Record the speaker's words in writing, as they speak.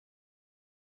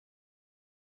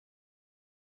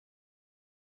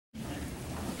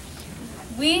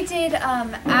We did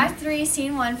Act 3,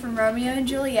 Scene 1 from Romeo and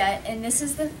Juliet, and this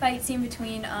is the fight scene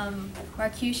between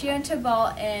Mercutio and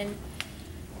Tybalt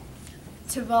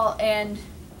and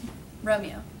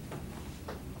Romeo.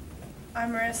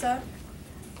 I'm Marissa.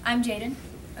 I'm Jaden.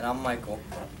 And I'm Michael.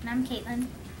 And I'm Caitlin.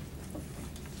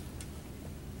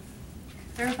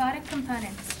 The robotic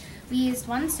components. We used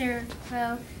one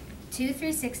servo, 2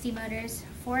 360 motors,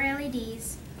 4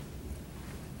 LEDs,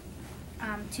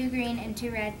 2 green and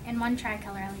 2 red, and 1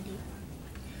 tricolor LED.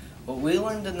 What we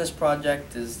learned in this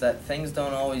project is that things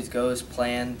don't always go as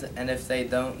planned, and if they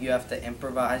don't, you have to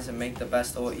improvise and make the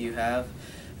best of what you have.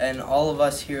 And all of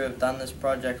us here have done this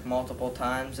project multiple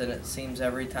times, and it seems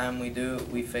every time we do it,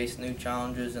 we face new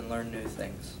challenges and learn new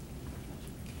things.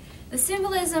 The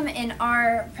symbolism in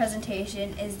our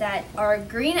presentation is that our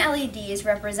green LEDs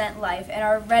represent life and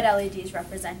our red LEDs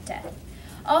represent death.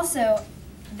 Also,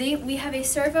 we have a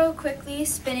servo quickly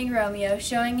spinning Romeo,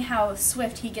 showing how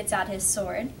swift he gets out his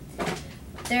sword.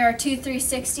 There are 2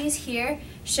 360s here,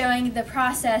 showing the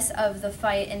process of the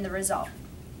fight and the result.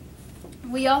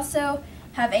 We also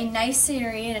have a nice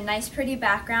scenery and a nice pretty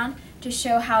background to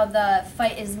show how the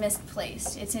fight is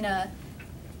misplaced. It's in a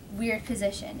weird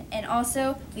position. And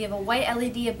also, we have a white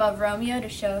LED above Romeo to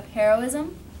show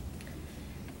heroism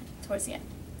towards the end.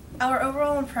 Our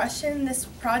overall impression, this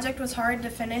project was hard to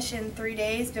finish in 3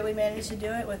 days, but we managed to do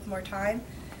it with more time.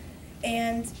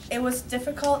 And it was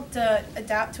difficult to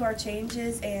adapt to our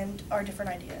changes and our different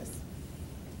ideas.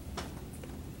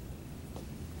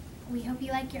 We hope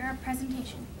you like your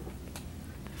presentation.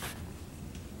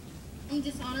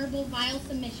 Dishonorable, vile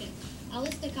submission.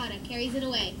 Alice Stacata carries it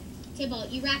away. Tybalt,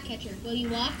 you rat catcher, will you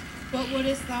walk? What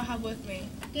wouldst thou have with me?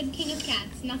 Good king of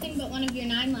cats, nothing but one of your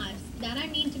 9 lives. That I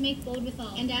mean to make bold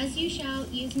withal. And as you shall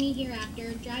use me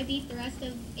hereafter, dry beat the rest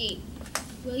of 8.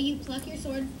 Will you pluck your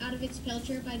sword out of its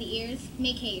pilcher by the ears?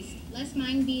 Make haste, lest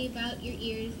mine be about your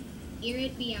ears, ere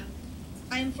it be out.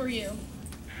 I am for you.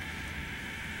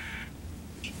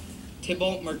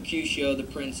 Tybalt Mercutio the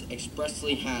prince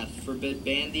expressly hath forbid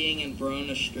bandying in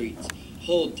Verona streets.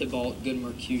 Hold, Tybalt, good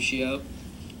Mercutio.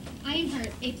 I am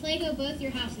hurt. A plague o' both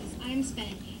your houses. I am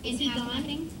spent. Is he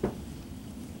gone?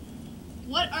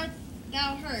 What art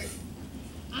thou hurt?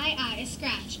 Aye, a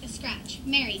scratch.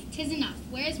 Marry, 'tis enough.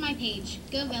 Where is my page?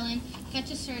 Go, villain, fetch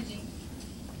a surgeon.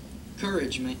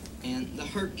 Courage, man, the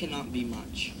hurt cannot be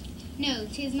much. No,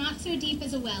 'tis not so deep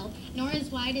as a well, nor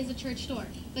as wide as a church door,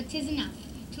 but 'tis enough.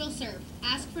 'Twill serve.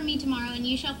 Ask for me tomorrow, and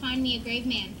you shall find me a grave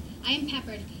man. I am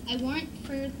peppered. I warrant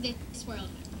for this world.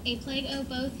 A plague o'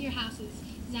 both your houses.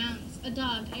 Zounds, a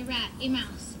dog, a rat, a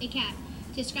mouse, a cat,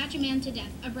 to scratch a man to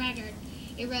death, a braggart,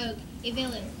 a rogue, a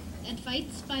villain, that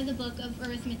fights by the book of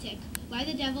arithmetic. Why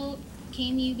the devil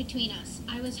came you between us?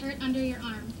 I was hurt under your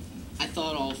arm. I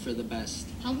thought all for the best.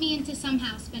 Help me into some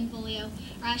house, Benvolio,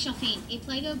 or I shall faint. A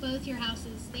plague o' both your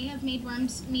houses. They have made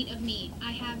worms meat of me.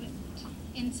 I have it,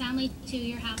 and soundly to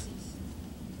your houses.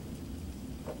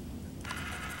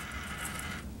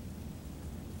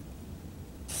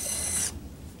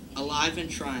 Alive in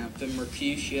triumph, and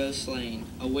Mercutio slain,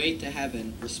 away to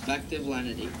heaven, respective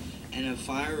lenity, and of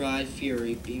fire-eyed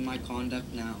fury be my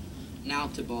conduct now. Now,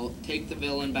 Tybalt, take the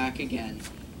villain back again.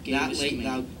 That late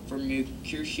thou, for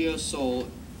Mercutio's soul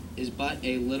is but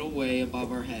a little way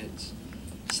above our heads,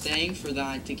 staying for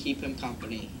thine to keep him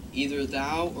company. Either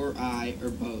thou or I, or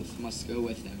both, must go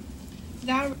with him.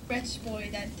 Thou wretched boy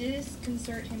that didst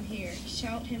concert him here,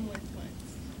 shout him with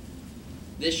once.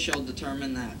 This shall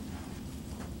determine that.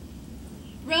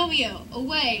 Romeo,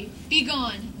 away, be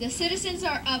gone. The citizens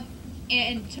are up,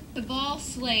 and Tybalt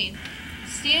slain.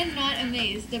 Stand not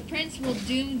amazed, the prince will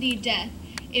doom thee death.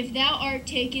 If thou art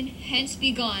taken, hence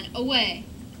be gone, away.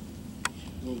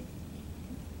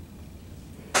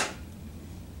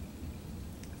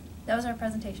 That was our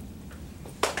presentation.